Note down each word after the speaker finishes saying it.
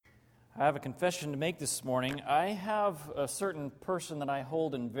I have a confession to make this morning. I have a certain person that I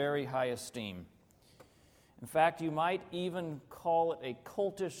hold in very high esteem. In fact, you might even call it a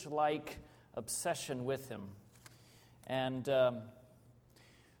cultish-like obsession with him. And I'm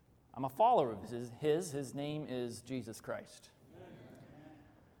a follower of his. His name is Jesus Christ.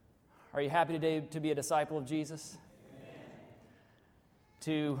 Are you happy today to be a disciple of Jesus?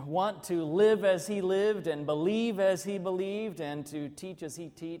 To want to live as he lived and believe as he believed and to teach as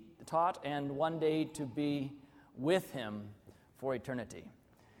he taught and one day to be with him for eternity.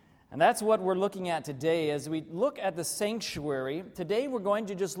 And that's what we're looking at today. As we look at the sanctuary, today we're going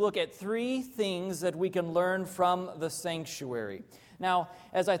to just look at three things that we can learn from the sanctuary. Now,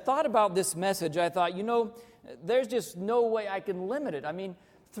 as I thought about this message, I thought, there's just no way I can limit it. I mean,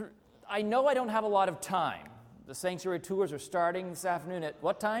 I know I don't have a lot of time. The sanctuary tours are starting this afternoon at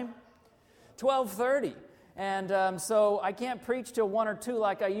what time? 12:30. And so I can't preach till 1 or 2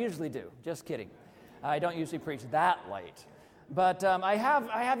 like I usually do. Just kidding. I don't usually preach that late. But I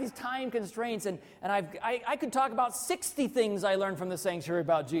have these time constraints, and I could talk about 60 things I learned from the sanctuary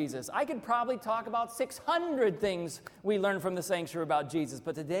about Jesus. I could probably talk about 600 things we learned from the sanctuary about Jesus.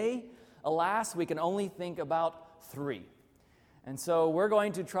 But today, alas, we can only think about 3. And so we're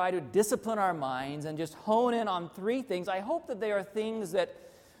going to try to discipline our minds and just hone in on 3 things. I hope that they are things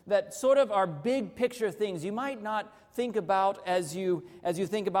that sort of are big picture things you might not think about as you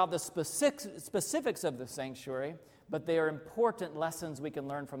think about the specifics of the sanctuary, but they are important lessons we can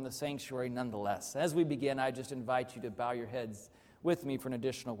learn from the sanctuary nonetheless. As we begin, I just invite you to bow your heads with me for an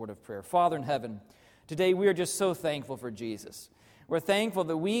additional word of prayer. Father in heaven, today we are just so thankful for Jesus. We're thankful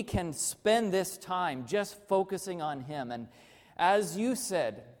that we can spend this time just focusing on him. And as you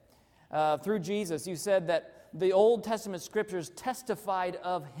said, through Jesus, you said that the Old Testament scriptures testified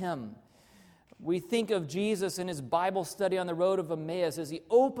of him. We think of Jesus in his Bible study on the road of Emmaus as he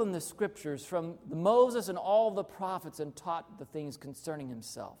opened the scriptures from Moses and all the prophets and taught the things concerning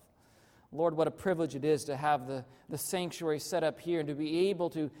himself. Lord, what a privilege it is to have the sanctuary set up here and to be able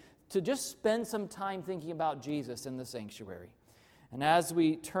to just spend some time thinking about Jesus in the sanctuary. And as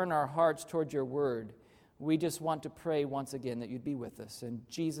we turn our hearts toward your word, we just want to pray once again that you'd be with us. In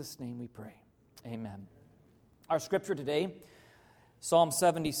Jesus' name we pray. Amen. Our scripture today, Psalm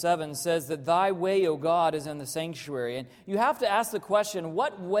 77, says that thy way, O God, is in the sanctuary. And you have to ask the question,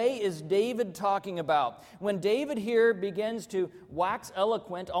 what way is David talking about? When David here begins to wax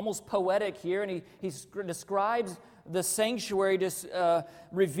eloquent, almost poetic here, and he describes the sanctuary,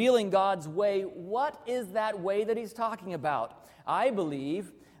 revealing God's way, what is that way that he's talking about? I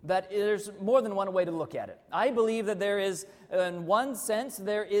believe that there's more than one way to look at it. I believe that there is, in one sense,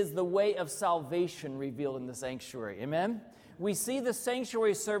 there is the way of salvation revealed in the sanctuary. Amen? We see the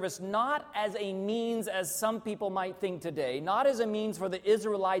sanctuary service not as a means, as some people might think today, not as a means for the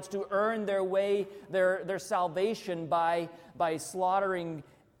Israelites to earn their way, their salvation by slaughtering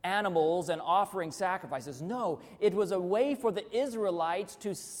animals and offering sacrifices. No, it was a way for the Israelites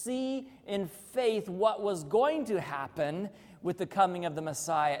to see in faith what was going to happen with the coming of the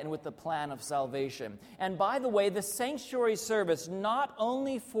Messiah and with the plan of salvation. And by the way, the sanctuary service not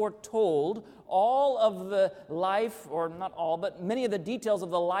only foretold all of the life, or not all, but many of the details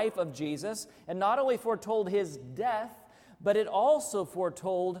of the life of Jesus, and not only foretold his death, but it also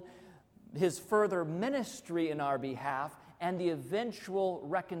foretold his further ministry in our behalf and the eventual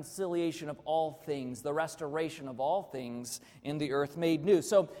reconciliation of all things, the restoration of all things in the earth made new.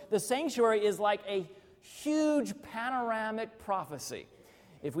 So the sanctuary is like a huge panoramic prophecy.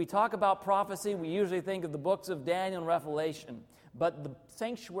 If we talk about prophecy, we usually think of the books of Daniel and Revelation, but the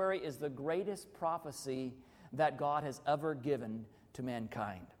sanctuary is the greatest prophecy that God has ever given to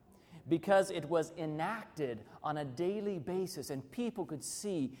mankind, because it was enacted on a daily basis and people could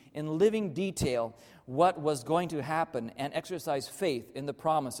see in living detail what was going to happen and exercise faith in the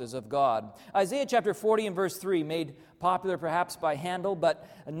promises of God. Isaiah chapter 40 and verse 3, made popular perhaps by Handel, but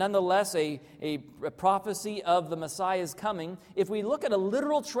nonetheless a prophecy of the Messiah's coming. If we look at a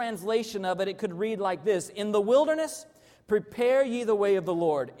literal translation of it, it could read like this: in the wilderness, prepare ye the way of the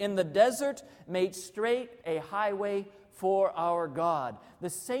Lord. In the desert, make straight a highway for our God. The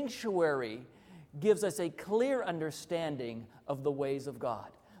sanctuary gives us a clear understanding of the ways of God,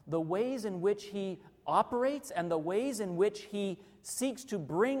 the ways in which he operates and the ways in which he seeks to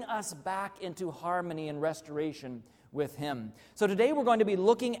bring us back into harmony and restoration with him. So today we're going to be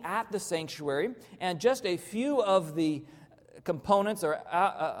looking at the sanctuary and just a few of the components or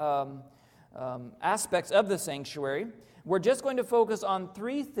aspects of the sanctuary. We're just going to focus on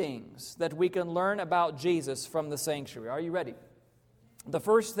 3 things that we can learn about Jesus from the sanctuary. Are you ready? The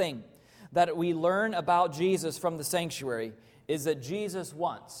first thing that we learn about Jesus from the sanctuary is that Jesus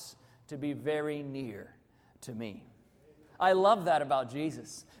wants to be very near to me. I love that about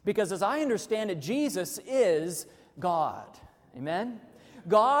Jesus, because as I understand it, Jesus is God. Amen?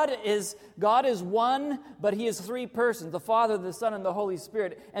 God is one, but He is three persons, the Father, the Son, and the Holy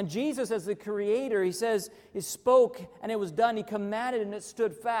Spirit. And Jesus, as the Creator, He says, He spoke and it was done. He commanded and it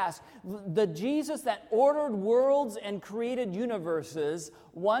stood fast. The Jesus that ordered worlds and created universes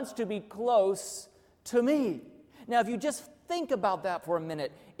wants to be close to me. Now, if you just think about that for a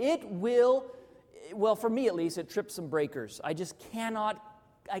minute, it will, well, for me at least, it trips some breakers. I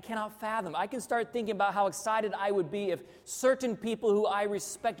cannot fathom. I can start thinking about how excited I would be if certain people who I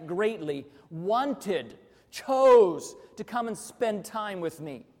respect greatly chose to come and spend time with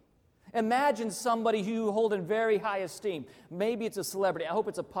me. Imagine somebody who you hold in very high esteem. Maybe it's a celebrity. I hope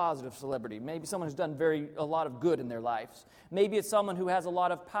it's a positive celebrity. Maybe someone who's done a lot of good in their lives. Maybe it's someone who has a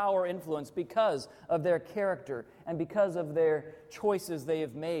lot of power or influence because of their character and because of their choices they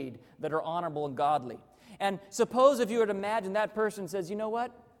have made that are honorable and godly. And suppose if you were to imagine that person says, you know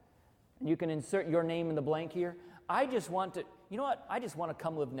what? And you can insert your name in the blank here. I just want to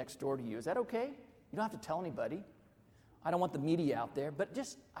come live next door to you. Is that okay? You don't have to tell anybody. I don't want the media out there, but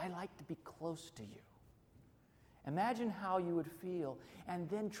I like to be close to you. Imagine how you would feel, and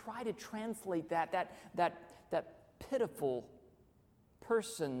then try to translate that pitiful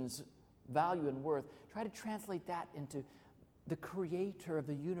person's value and worth. Try to translate that into the Creator of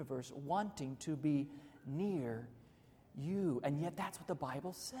the universe wanting to be near you. And yet that's what the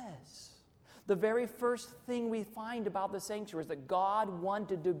Bible says. The very first thing we find about the sanctuary is that God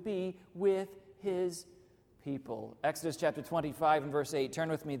wanted to be with His people. Exodus chapter 25 and verse 8. Turn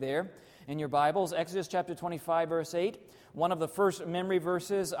with me there in your Bibles. Exodus chapter 25, verse 8. One of the first memory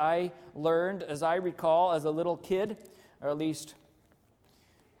verses I learned, as I recall, as a little kid, or at least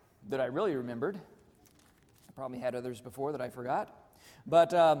that I really remembered. I probably had others before that I forgot.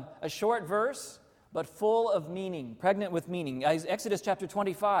 But a short verse, but full of meaning, pregnant with meaning. Exodus chapter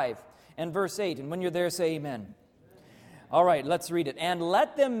 25 and verse 8. And when you're there, say amen. All right, let's read it. And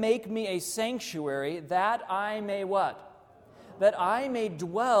let them make me a sanctuary that I may what? That I may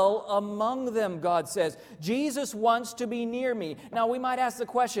dwell among them, God says. Jesus wants to be near me. Now, we might ask the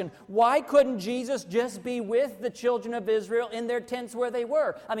question, why couldn't Jesus just be with the children of Israel in their tents where they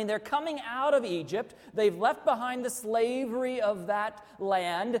were? I mean, they're coming out of Egypt. They've left behind the slavery of that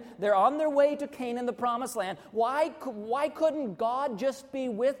land. They're on their way to Canaan, the promised land. Why couldn't God just be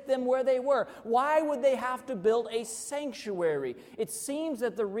with them where they were? Why would they have to build a sanctuary? It seems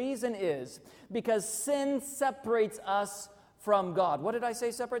that the reason is because sin separates us from God. What did I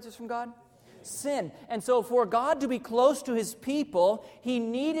say separates us from God? Sin. And so for God to be close to His people, He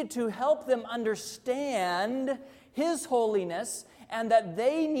needed to help them understand His holiness and that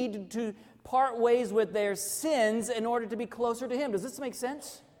they needed to part ways with their sins in order to be closer to Him. Does this make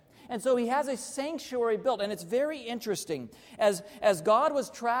sense? And so He has a sanctuary built, and it's very interesting. As God was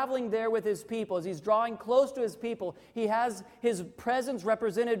traveling there with His people, as He's drawing close to His people, He has His presence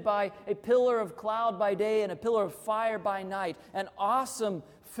represented by a pillar of cloud by day and a pillar of fire by night, an awesome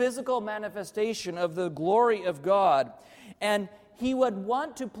physical manifestation of the glory of God. And He would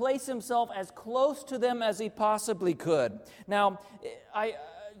want to place Himself as close to them as He possibly could. Now,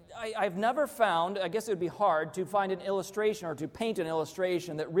 I've never found, I guess it would be hard to find an illustration or to paint an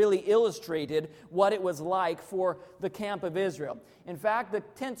illustration that really illustrated what it was like for the camp of Israel. In fact, the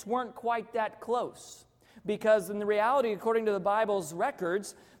tents weren't quite that close because in the reality, according to the Bible's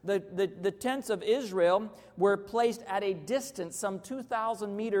records, the tents of Israel were placed at a distance some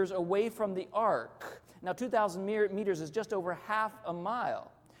 2,000 meters away from the ark. Now, 2,000 meters is just over half a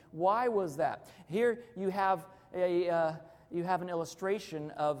mile. Why was that? Here you have an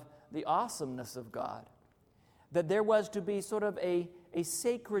illustration of the awesomeness of God. That there was to be sort of a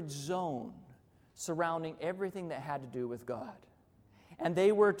sacred zone surrounding everything that had to do with God. And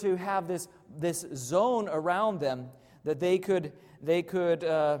they were to have this zone around them that they could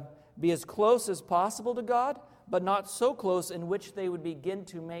be as close as possible to God, but not so close in which they would begin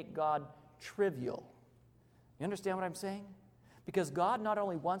to make God trivial. You understand what I'm saying? Because God not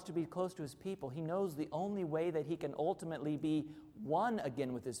only wants to be close to His people, He knows the only way that He can ultimately be one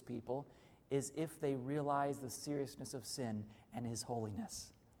again with His people is if they realize the seriousness of sin and His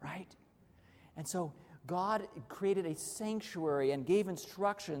holiness, right? And so God created a sanctuary and gave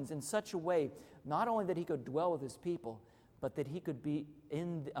instructions in such a way, not only that He could dwell with His people, but that He could be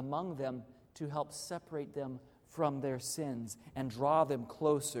among them to help separate them from their sins and draw them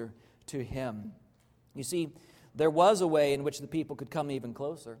closer to Him. You see, there was a way in which the people could come even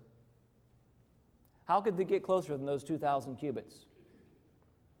closer. How could they get closer than those 2,000 cubits?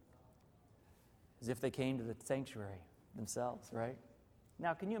 As if they came to the sanctuary themselves, right?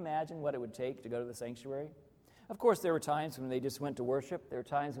 Now, can you imagine what it would take to go to the sanctuary? Of course, there were times when they just went to worship. There were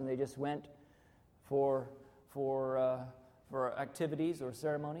times when they just went for activities or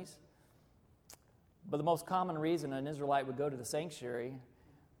ceremonies. But the most common reason an Israelite would go to the sanctuary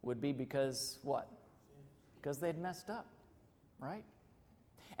would be because what? Because they'd messed up, right?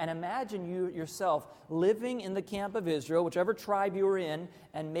 And imagine you yourself living in the camp of Israel, whichever tribe you were in,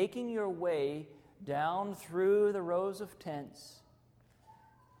 and making your way down through the rows of tents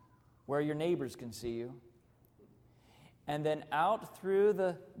where your neighbors can see you, and then out through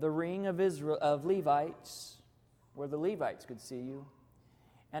the ring of Israel of Levites, where the Levites could see you,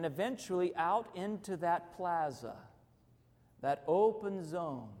 and eventually out into that plaza, that open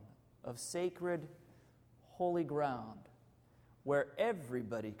zone of sacred, holy ground, where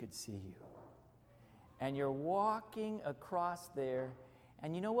everybody could see you. And you're walking across there,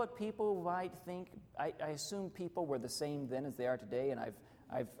 and you know what people might think? I assume people were the same then as they are today, and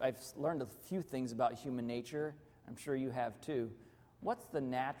I've learned a few things about human nature. I'm sure you have too. What's the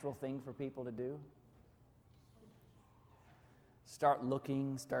natural thing for people to do? Start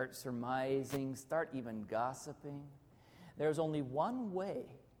looking, start surmising, start even gossiping. There's only one way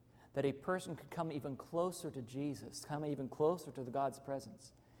that a person could come even closer to Jesus, come even closer to the God's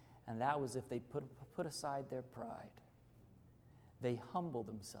presence, and that was if they put aside their pride. They humbled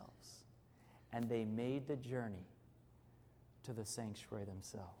themselves, and they made the journey to the sanctuary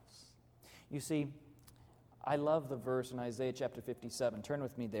themselves. You see, I love the verse in Isaiah chapter 57. Turn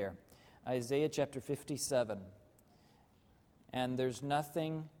with me there. Isaiah chapter 57. And there's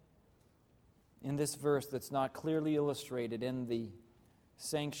nothing in this verse that's not clearly illustrated in the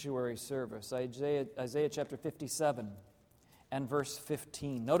sanctuary service. Isaiah chapter 57 and verse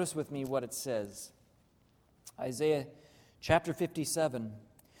 15. Notice with me what it says. Isaiah chapter 57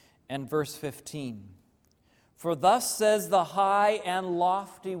 and verse 15. For thus says the high and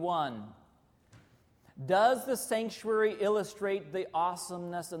lofty one. Does the sanctuary illustrate the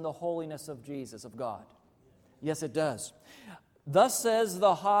awesomeness and the holiness of Jesus, of God? Yes, it does. Thus says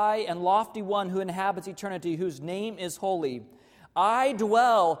the high and lofty one who inhabits eternity, whose name is holy. I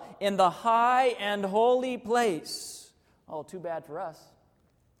dwell in the high and holy place. Oh, too bad for us.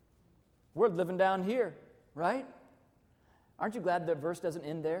 We're living down here, right? Aren't you glad that verse doesn't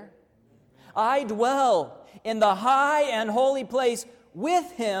end there? I dwell in the high and holy place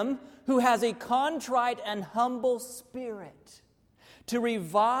with him who has a contrite and humble spirit, to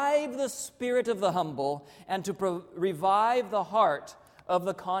revive the spirit of the humble and to revive the heart of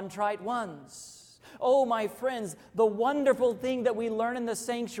the contrite ones. Oh, my friends, the wonderful thing that we learn in the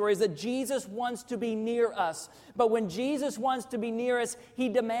sanctuary is that Jesus wants to be near us. But when Jesus wants to be near us, he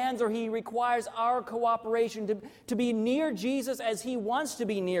demands or he requires our cooperation. To be near Jesus as he wants to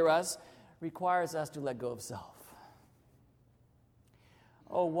be near us requires us to let go of self.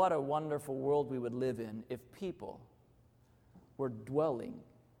 Oh, what a wonderful world we would live in if people were dwelling,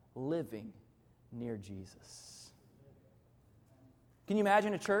 living near Jesus. Can you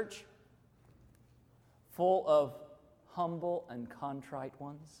imagine a church full of humble and contrite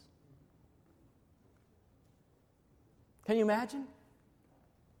ones? Can you imagine?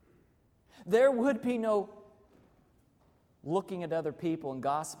 There would be no looking at other people and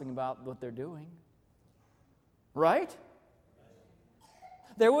gossiping about what they're doing. Right?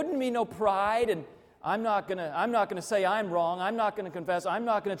 There wouldn't be no pride and I'm not gonna say I'm wrong. I'm not gonna confess. I'm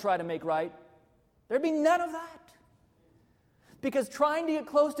not gonna try to make right. There'd be none of that. Because trying to get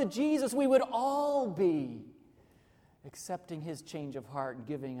close to Jesus, we would all be accepting his change of heart and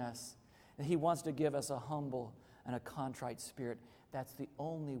giving us, and he wants to give us a humble and a contrite spirit. That's the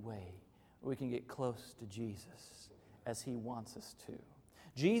only way we can get close to Jesus as he wants us to.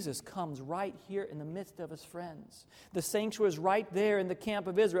 Jesus comes right here in the midst of his friends. The sanctuary is right there in the camp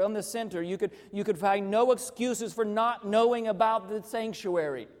of Israel, in the center. You could find no excuses for not knowing about the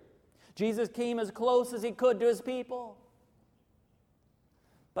sanctuary. Jesus came as close as he could to his people,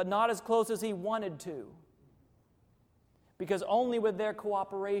 but not as close as he wanted to. Because only with their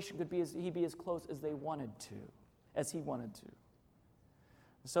cooperation could he be as close as they wanted to, as he wanted to.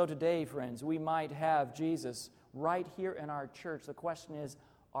 So today, friends, we might have Jesus right here in our church. The question is,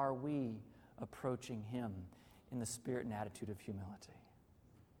 are we approaching him in the spirit and attitude of humility?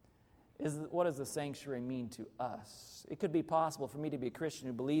 What does the sanctuary mean to us? It could be possible for me to be a Christian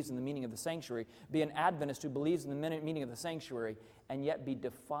who believes in the meaning of the sanctuary, be an Adventist who believes in the meaning of the sanctuary, and yet be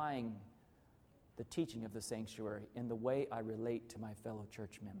defying the teaching of the sanctuary in the way I relate to my fellow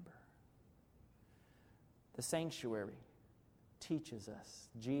church member. The sanctuary teaches us.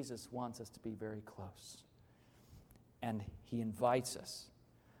 Jesus wants us to be very close. And he invites us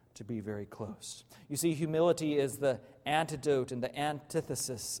to be very close. You see, humility is the antidote and the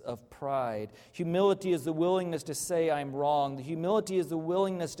antithesis of pride. Humility is the willingness to say, I'm wrong. The humility is the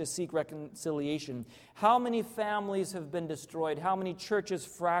willingness to seek reconciliation. How many families have been destroyed? How many churches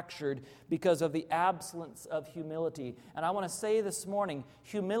fractured because of the absence of humility? And I want to say this morning,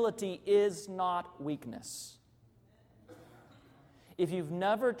 humility is not weakness. If you've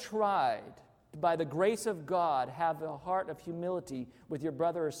never tried, by the grace of God, have a heart of humility with your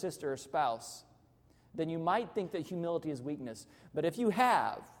brother or sister or spouse, then you might think that humility is weakness. But if you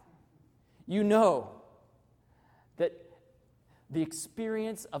have, you know that the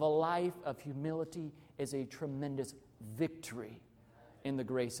experience of a life of humility is a tremendous victory in the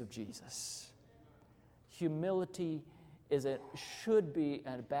grace of Jesus. Humility should be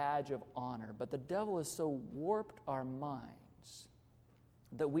a badge of honor, but the devil has so warped our minds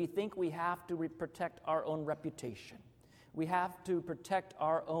that we think we have to protect our own reputation. We have to protect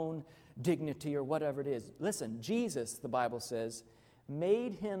our own dignity or whatever it is. Listen, Jesus, the Bible says,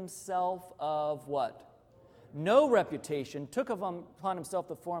 made himself of what? No reputation, took upon himself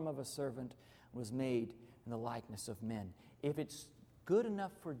the form of a servant, was made in the likeness of men. If it's good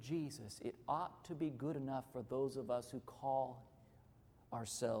enough for Jesus, it ought to be good enough for those of us who call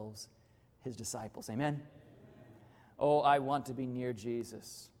ourselves his disciples. Amen? Oh, I want to be near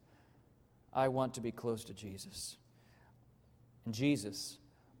Jesus. I want to be close to Jesus. And Jesus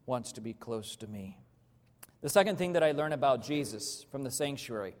wants to be close to me. The second thing that I learn about Jesus from the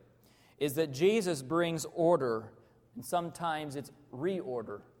sanctuary is that Jesus brings order, and sometimes it's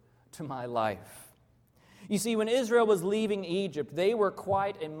reorder, to my life. You see, when Israel was leaving Egypt, they were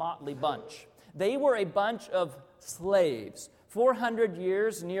quite a motley bunch. They were a bunch of slaves. 400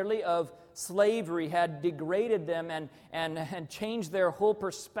 years nearly of slavery had degraded them and changed their whole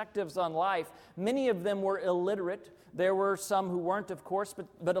perspectives on life. Many of them were illiterate. There were some who weren't, of course,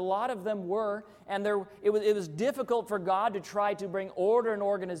 but a lot of them were. And it was difficult for God to try to bring order and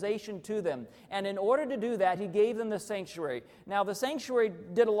organization to them. And in order to do that, he gave them the sanctuary. Now, the sanctuary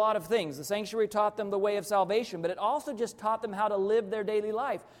did a lot of things. The sanctuary taught them the way of salvation, but it also just taught them how to live their daily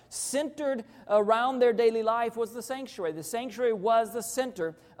life. Centered around their daily life was the sanctuary. The sanctuary was the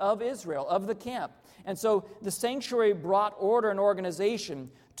center of Israel, of the camp. And so the sanctuary brought order and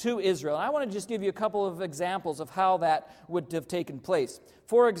organization to Israel. And I want to just give you a couple of examples of how that would have taken place.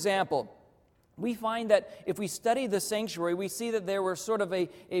 For example, we find that if we study the sanctuary, we see that there were sort of a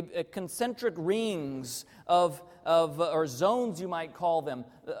concentric rings or zones, you might call them,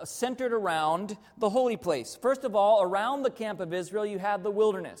 centered around the holy place. First of all, around the camp of Israel, you had the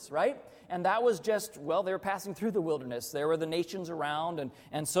wilderness, right? And that was just, they were passing through the wilderness. There were the nations around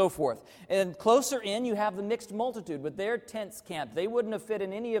and so forth. And closer in, you have the mixed multitude with their tents camped. They wouldn't have fit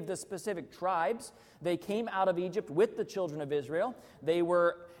in any of the specific tribes. They came out of Egypt with the children of Israel. They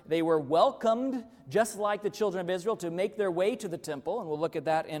were welcomed, just like the children of Israel, to make their way to the temple, and we'll look at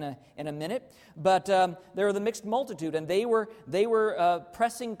that in a minute. But there were the mixed multitude, and they were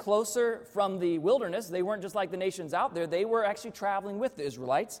pressing closer from the wilderness. They weren't just like the nations out there. They were actually traveling with the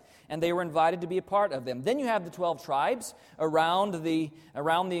Israelites, and they were invited to be a part of them. Then you have the 12 tribes around the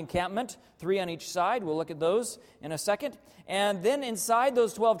encampment, 3 on each side. We'll look at those in a second. And then inside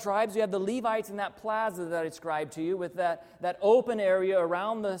those 12 tribes, you have the Levites in that plaza that I described to you, with that open area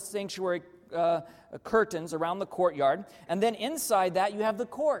around the sanctuary curtains, around the courtyard. And then inside that, you have the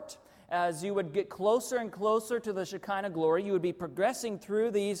court. As you would get closer and closer to the Shekinah glory, you would be progressing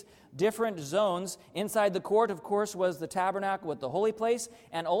through these different zones. Inside the court, of course, was the tabernacle with the holy place,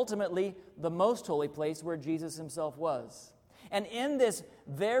 and ultimately the most holy place where Jesus himself was. And in this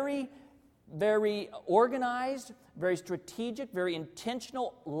very, very organized, very strategic, very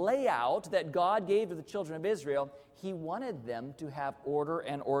intentional layout that God gave to the children of Israel, he wanted them to have order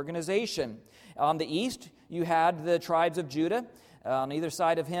and organization. On the east, you had the tribes of Judah. On either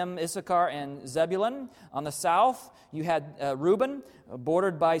side of him, Issachar and Zebulun. On the south, you had Reuben,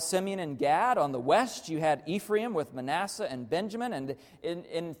 bordered by Simeon and Gad. On the west, you had Ephraim with Manasseh and Benjamin. And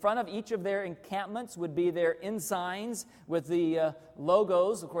in front of each of their encampments would be their ensigns with the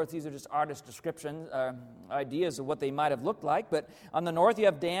logos. Of course, these are just artist descriptions, ideas of what they might have looked like. But on the north, you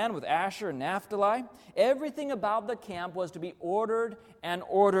have Dan with Asher and Naphtali. Everything about the camp was to be ordered and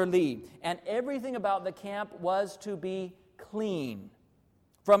orderly. And everything about the camp was to be clean.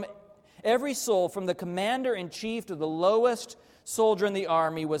 From every soul, from the commander-in-chief to the lowest soldier in the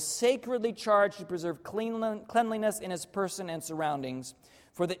army, was sacredly charged to preserve cleanliness in his person and surroundings.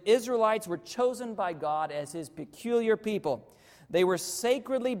 For the Israelites were chosen by God as his peculiar people. They were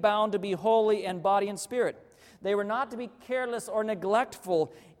sacredly bound to be holy in body and spirit. They were not to be careless or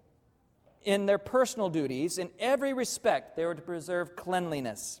neglectful in their personal duties. In every respect, they were to preserve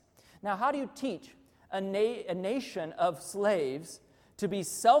cleanliness. Now, how do you teach a nation of slaves to be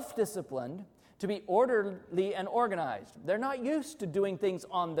self-disciplined, to be orderly and organized? They're not used to doing things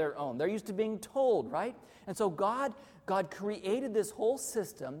on their own. They're used to being told, right? And so God created this whole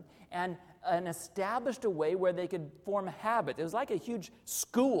system and established a way where they could form habits. It was like a huge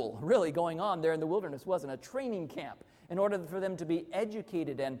school really going on there in the wilderness, wasn't it? A training camp in order for them to be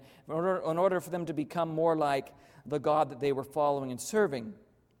educated and in order for them to become more like the God that they were following and serving.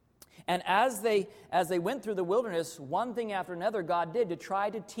 And as they went through the wilderness, one thing after another God did to try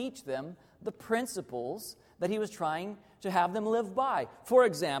to teach them the principles that he was trying to have them live by. For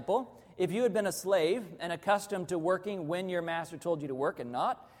example, if you had been a slave and accustomed to working when your master told you to work and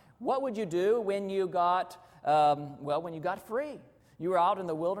not, what would you do when you got free? You were out in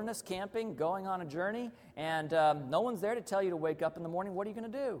the wilderness camping, going on a journey, and no one's there to tell you to wake up in the morning. What are you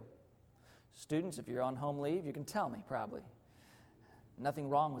going to do? Students, if you're on home leave, you can tell me probably. Nothing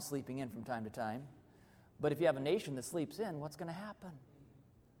wrong with sleeping in from time to time. But if you have a nation that sleeps in, what's going to happen?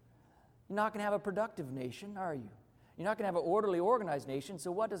 You're not going to have a productive nation, are you? You're not going to have an orderly, organized nation.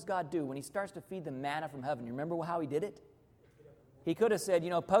 So what does God do when he starts to feed them manna from heaven? You remember how he did it? He could have said,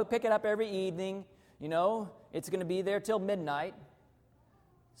 pick it up every evening. It's going to be there till midnight.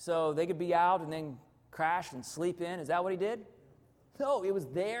 So they could be out and then crash and sleep in. Is that what he did? No, it was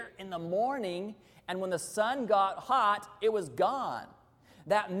there in the morning, and when the sun got hot, it was gone.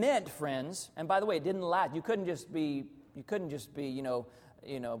 That meant, friends, and by the way, it didn't last. You couldn't just be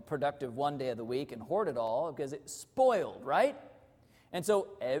productive one day of the week and hoard it all because it spoiled, right? And so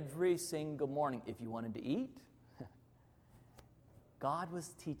every single morning, if you wanted to eat, God was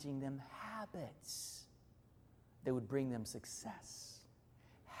teaching them habits that would bring them success.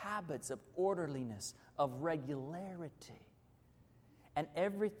 Habits of orderliness, of regularity. And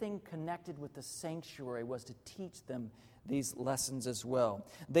everything connected with the sanctuary was to teach them these lessons as well.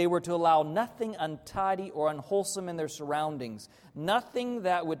 They were to allow nothing untidy or unwholesome in their surroundings, nothing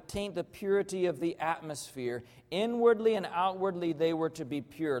that would taint the purity of the atmosphere. Inwardly and outwardly, they were to be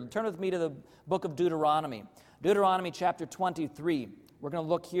pure. Turn with me to the book of Deuteronomy. Deuteronomy chapter 23. We're going to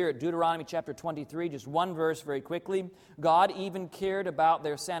look here at Deuteronomy chapter 23, just one verse very quickly. God even cared about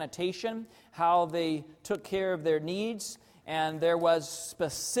their sanitation, how they took care of their needs, and there was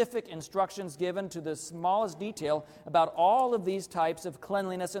specific instructions given to the smallest detail about all of these types of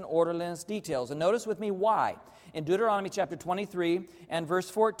cleanliness and orderliness details. And notice with me why. In Deuteronomy chapter 23 and verse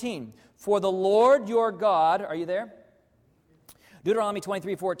 14, "For the Lord your God," are you there? Deuteronomy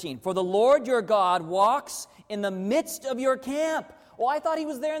 23:14, "For the Lord your God walks in the midst of your camp." Oh, I thought he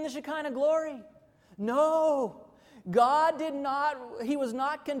was there in the Shekinah glory. No, God did not, he was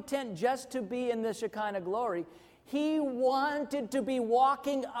not content just to be in the Shekinah glory. He wanted to be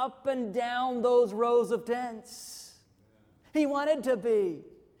walking up and down those rows of tents. He wanted to be.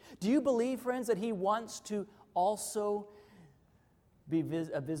 Do you believe, friends, that he wants to also be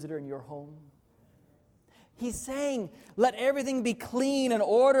a visitor in your home? He's saying, let everything be clean and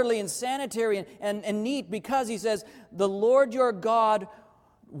orderly and sanitary and neat, because he says, the Lord your God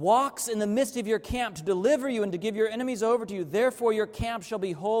walks in the midst of your camp to deliver you and to give your enemies over to you. Therefore your camp shall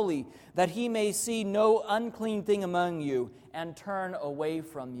be holy, that he may see no unclean thing among you and turn away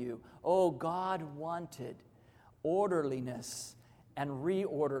from you. Oh, God wanted orderliness and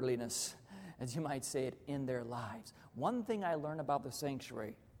reorderliness, as you might say it, in their lives. One thing I learned about the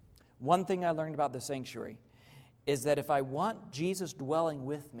sanctuary is that if I want Jesus dwelling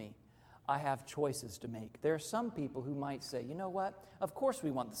with me, I have choices to make. There are some people who might say, you know what? Of course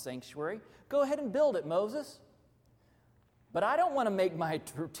we want the sanctuary. Go ahead and build it, Moses. But I don't want to make my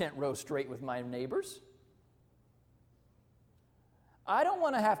tent row straight with my neighbors. I don't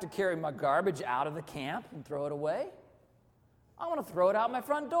want to have to carry my garbage out of the camp and throw it away. I want to throw it out my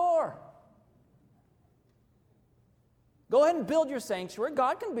front door. Go ahead and build your sanctuary.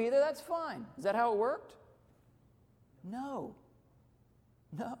 God can be there. That's fine. Is that how it worked? No.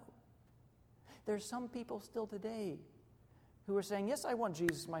 There's some people still today who are saying, yes, I want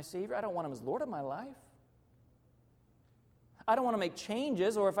Jesus my Savior. I don't want him as Lord of my life. I don't want to make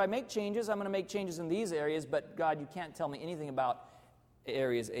changes, or if I make changes, I'm going to make changes in these areas, but God, you can't tell me anything about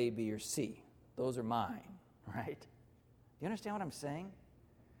areas A, B, or C. Those are mine, right? Do you understand what I'm saying?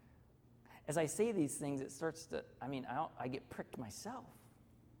 As I say these things, it starts to, I get pricked myself.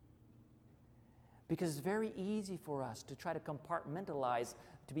 Because it's very easy for us to try to compartmentalize,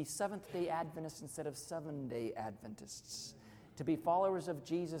 to be Seventh-day Adventists instead of Seven-day Adventists, to be followers of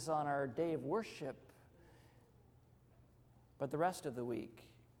Jesus on our day of worship. But the rest of the week,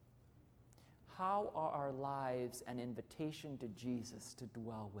 how are our lives an invitation to Jesus to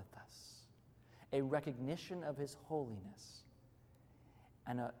dwell with us? A recognition of his holiness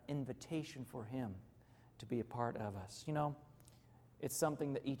and an invitation for Him to be a part of us. You know, it's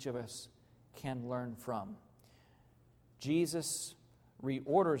something that each of us can learn from. Jesus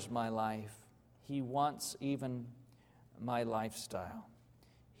reorders my life. He wants even my lifestyle.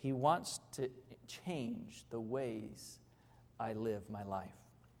 He wants to change the ways I live my life.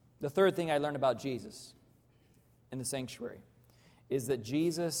 The third thing I learned about Jesus in the sanctuary is that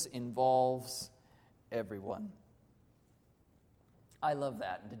Jesus involves everyone. I love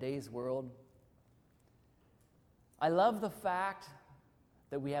that in today's world. I love the fact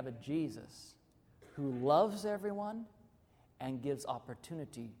that we have a Jesus who loves everyone and gives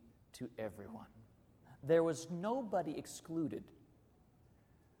opportunity to everyone. There was nobody excluded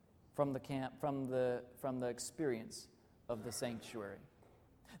from the experience of the sanctuary.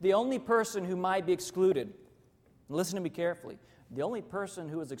 The only person who might be excluded, listen to me carefully, the only person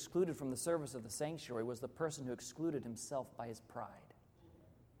who was excluded from the service of the sanctuary was the person who excluded himself by his pride.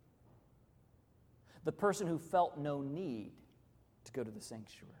 The person who felt no need to go to the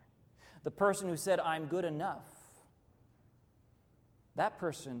sanctuary. The person who said, I'm good enough. That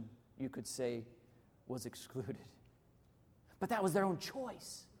person, you could say, was excluded. But that was their own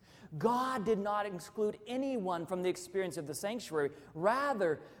choice. God did not exclude anyone from the experience of the sanctuary.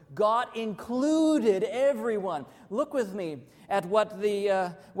 Rather, God included everyone. Look with me at what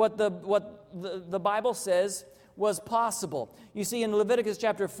the Bible says was possible. You see, in Leviticus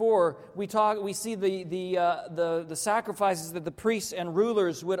chapter 4, we see the sacrifices that the priests and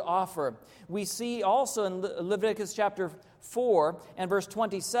rulers would offer. We see also in Leviticus chapter 4 and verse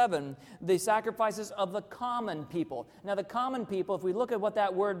 27, the sacrifices of the common people. Now, the common people, if we look at what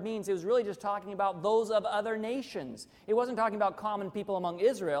that word means, it was really just talking about those of other nations. It wasn't talking about common people among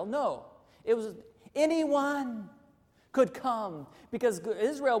Israel. No, it was anyone could come, because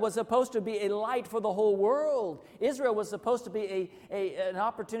Israel was supposed to be a light for the whole world. Israel was supposed to be an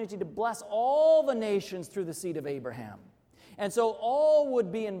opportunity to bless all the nations through the seed of Abraham. And so all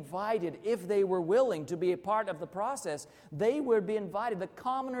would be invited if they were willing to be a part of the process. They would be invited. The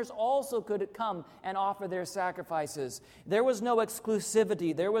commoners also could come and offer their sacrifices. There was no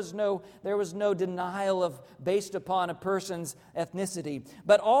exclusivity. There was no denial based upon a person's ethnicity.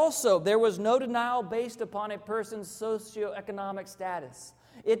 But also there was no denial based upon a person's socioeconomic status.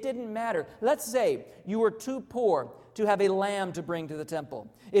 It didn't matter. Let's say you were too poor to have a lamb to bring to the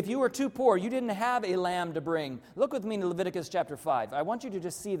temple. If you were too poor, you didn't have a lamb to bring. Look with me in Leviticus chapter 5. I want you to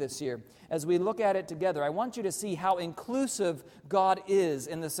just see this here. As we look at it together, I want you to see how inclusive God is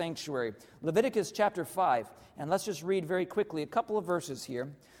in the sanctuary. Leviticus chapter 5. And let's just read very quickly a couple of verses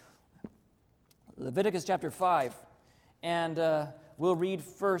here. Leviticus chapter 5. And we'll read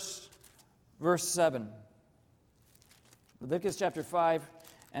first verse 7. Leviticus chapter 5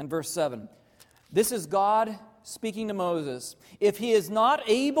 and verse 7. This is God speaking to Moses. If he is not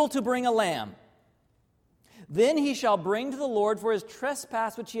able to bring a lamb, then he shall bring to the Lord for his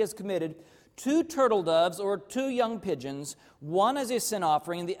trespass which he has committed 2 turtle doves or 2 young pigeons, one as a sin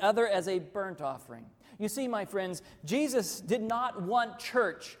offering and the other as a burnt offering. You see, my friends, Jesus did not want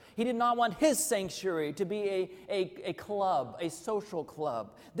church. He did not want his sanctuary to be a club, a social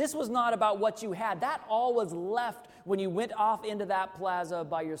club. This was not about what you had. That all was left when you went off into that plaza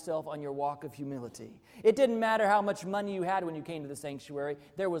by yourself on your walk of humility. It didn't matter how much money you had when you came to the sanctuary.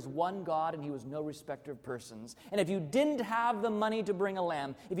 There was one God, and he was no respecter of persons. And if you didn't have the money to bring a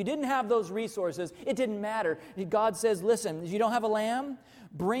lamb, if you didn't have those resources, it didn't matter. God says, listen, if you don't have a lamb,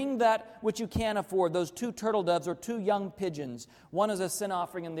 bring that which you can afford, those 2 turtle doves or 2 young pigeons. One is a sin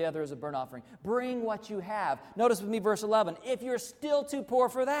offering and the other is a burnt offering. Bring what you have. Notice with me verse 11. If you're still too poor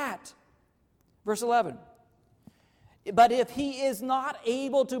for that. Verse 11. But if he is not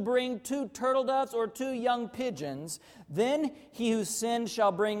able to bring 2 turtle doves or 2 young pigeons, then he who sinned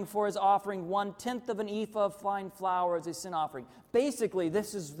shall bring for his offering 1/10 of an ephah of fine flour as a sin offering. Basically,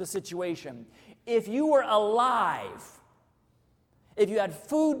 this is the situation. If you were alive, if you had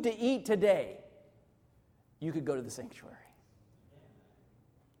food to eat today, you could go to the sanctuary.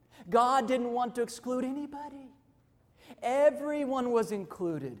 God didn't want to exclude anybody. Everyone was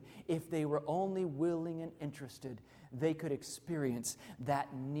included. If they were only willing and interested, they could experience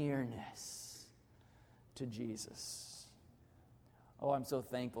that nearness to Jesus. Oh, I'm so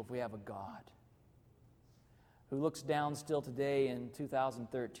thankful we have a God who looks down still today in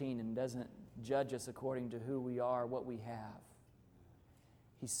 2013 and doesn't judge us according to who we are, what we have.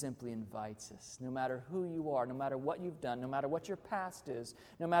 He simply invites us. No matter who you are, no matter what you've done, no matter what your past is,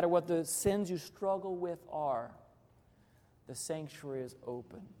 no matter what the sins you struggle with are, the sanctuary is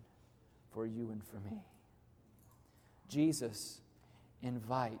open for you and for me. Jesus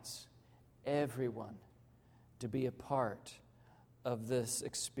invites everyone to be a part of this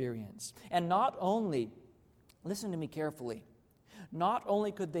experience. And not only, listen to me carefully, not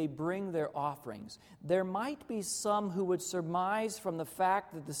only could they bring their offerings, there might be some who would surmise from the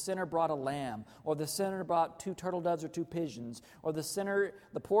fact that the sinner brought a lamb, or the sinner brought 2 turtle doves or 2 pigeons, or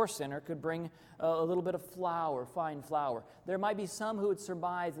the poor sinner could bring a little bit of flour, fine flour. There might be some who would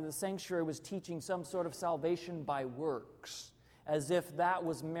surmise that the sanctuary was teaching some sort of salvation by works, as if that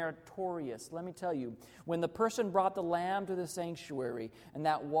was meritorious. Let me tell you, when the person brought the lamb to the sanctuary, and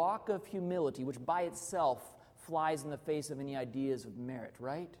that walk of humility, which by itself flies in the face of any ideas of merit,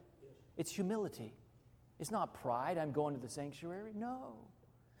 right? It's humility. It's not pride, I'm going to the sanctuary. No.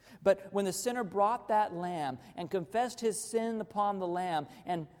 But when the sinner brought that lamb and confessed his sin upon the lamb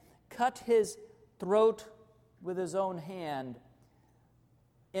and cut his throat with his own hand,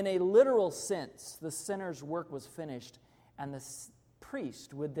 in a literal sense, the sinner's work was finished, and the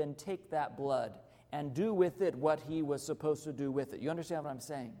priest would then take that blood and do with it what he was supposed to do with it. You understand what I'm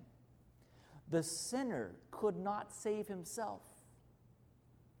saying? The sinner could not save himself.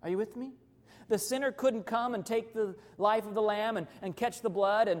 Are you with me? The sinner couldn't come and take the life of the lamb and catch the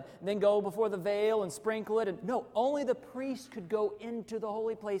blood and then go before the veil and sprinkle it. And no, only the priest could go into the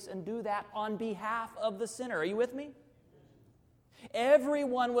holy place and do that on behalf of the sinner. Are you with me?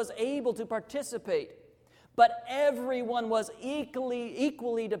 Everyone was able to participate, but everyone was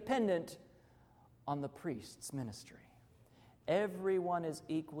equally dependent on the priest's ministry. Everyone is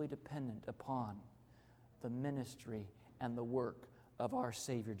equally dependent upon the ministry and the work of our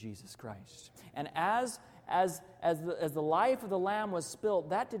Savior Jesus Christ. And as the life of the lamb was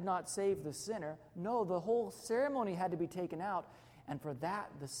spilled, that did not save the sinner. No, the whole ceremony had to be taken out, and for that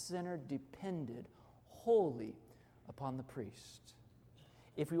the sinner depended wholly upon the priest.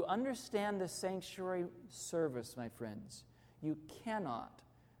 If you understand the sanctuary service, my friends, you cannot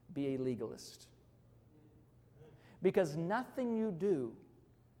be a legalist. Because nothing you do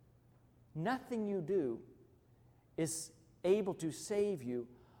is able to save you.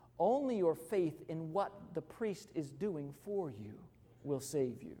 Only your faith in what the priest is doing for you will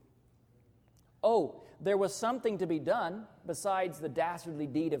save you. Oh, there was something to be done besides the dastardly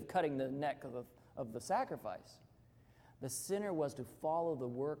deed of cutting the neck of the sacrifice. The sinner was to follow the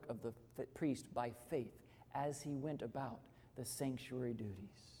work of the priest by faith as he went about the sanctuary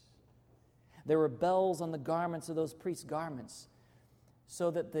duties. There were bells on the garments of those priests' garments so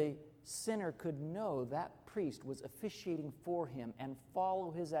that the sinner could know that priest was officiating for him and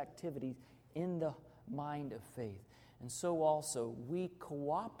follow his activities in the mind of faith. And so also, we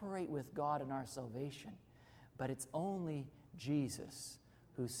cooperate with God in our salvation, but it's only Jesus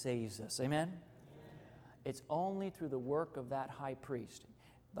who saves us. Amen? It's only through the work of that high priest.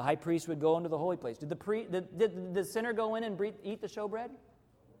 The high priest would go into the holy place. Did the sinner go in and eat the showbread?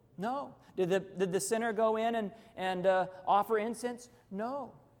 No. Did the sinner go in and offer incense?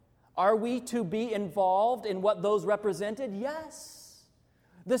 No. Are we to be involved in what those represented? Yes.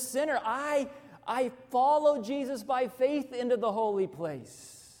 The sinner, I follow Jesus by faith into the holy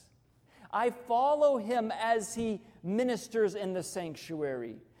place. I follow him as he ministers in the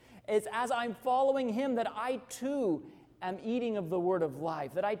sanctuary. It's as I'm following him that I too am eating of the word of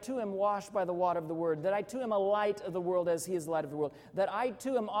life, that I too am washed by the water of the word, that I too am a light of the world as he is the light of the world, that I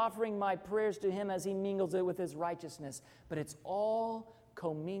too am offering my prayers to him as he mingles it with his righteousness. But it's all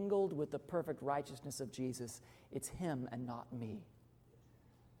commingled with the perfect righteousness of Jesus. It's him and not me.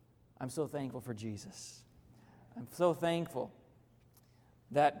 I'm so thankful for Jesus. I'm so thankful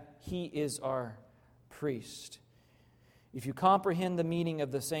that he is our priest. If you comprehend the meaning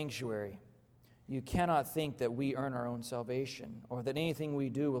of the sanctuary, you cannot think that we earn our own salvation or that anything we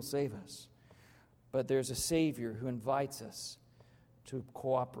do will save us. But there's a Savior who invites us to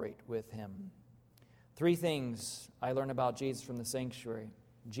cooperate with him. 3 things I learn about Jesus from the sanctuary.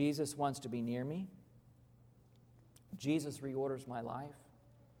 Jesus wants to be near me. Jesus reorders my life.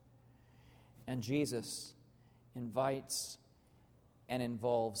 And Jesus invites and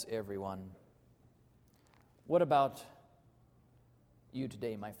involves everyone. What about you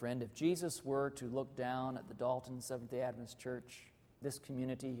today, my friend? If Jesus were to look down at the Dalton Seventh-day Adventist Church, this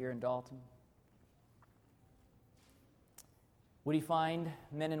community here in Dalton, would he find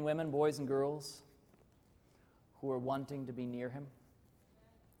men and women, boys and girls, who are wanting to be near him,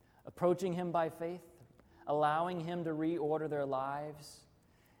 approaching him by faith, allowing him to reorder their lives,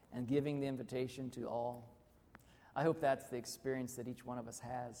 and giving the invitation to all? I hope that's the experience that each one of us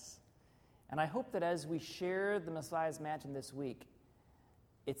has. And I hope that as we share the Messiah's Mansion this week,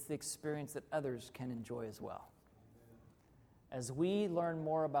 it's the experience that others can enjoy as well. As we learn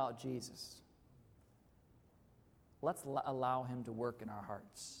more about Jesus, let's allow him to work in our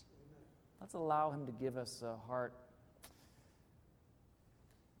hearts. Let's allow him to give us a heart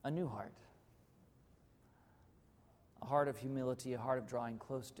a new heart. A heart of humility, a heart of drawing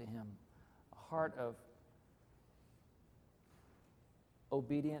close to Him, a heart of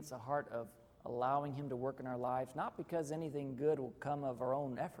obedience, a heart of allowing Him to work in our lives, not because anything good will come of our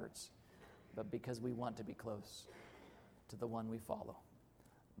own efforts, but because we want to be close to the one we follow,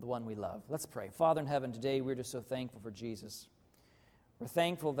 the one we love. Let's pray. Father in heaven, today we're just so thankful for Jesus. We're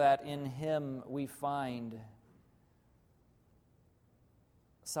thankful that in Him we find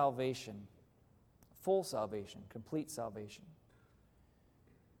salvation, full salvation, complete salvation.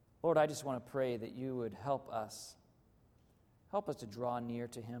 Lord, I just want to pray that you would help us to draw near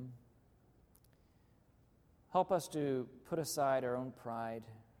to Him. Help us to put aside our own pride.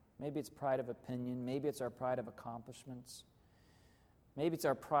 Maybe it's pride of opinion. Maybe it's our pride of accomplishments. Maybe it's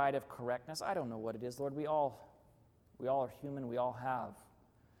our pride of correctness. I don't know what it is, Lord. We all are human. We all have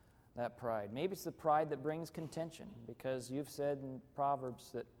that pride. Maybe it's the pride that brings contention, because you've said in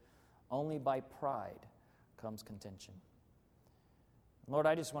Proverbs that only by pride comes contention. Lord,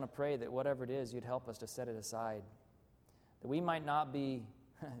 I just want to pray that whatever it is, you'd help us to set it aside, that we might not be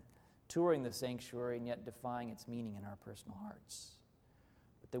touring the sanctuary and yet defying its meaning in our personal hearts,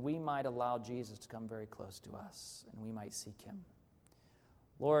 but that we might allow Jesus to come very close to us and we might seek Him.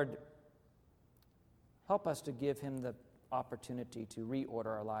 Lord, help us to give Him the opportunity to reorder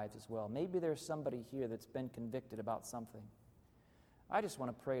our lives as well. Maybe there's somebody here that's been convicted about something. I just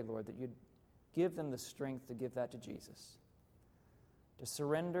want to pray, Lord, that you'd give them the strength to give that to Jesus, to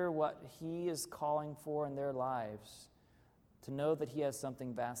surrender what He is calling for in their lives, to know that He has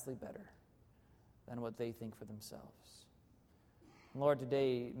something vastly better than what they think for themselves. Lord,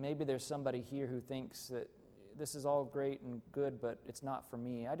 today, maybe there's somebody here who thinks that this is all great and good, but it's not for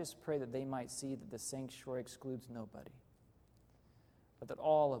me. I just pray that they might see that the sanctuary excludes nobody, but that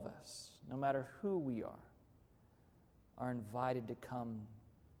all of us, no matter who we are invited to come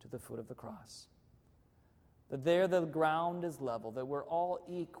to the foot of the cross. That there the ground is level, that we're all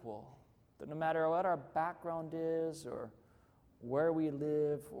equal, that no matter what our background is or where we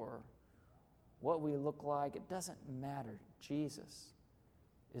live or what we look like, it doesn't matter. Jesus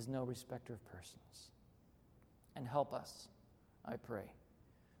is no respecter of persons. And help us, I pray,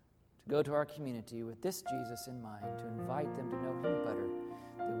 to go to our community with this Jesus in mind, to invite them to know Him better,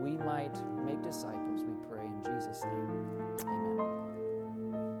 that we might make disciples, we pray in Jesus' name. Amen.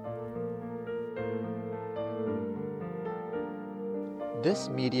 This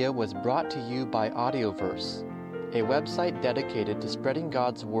media was brought to you by Audioverse, a website dedicated to spreading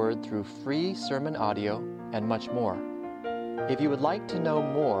God's Word through free sermon audio and much more. If you would like to know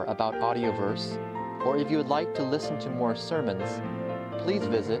more about Audioverse, or if you would like to listen to more sermons, please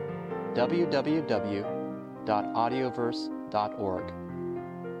visit www.audioverse.org.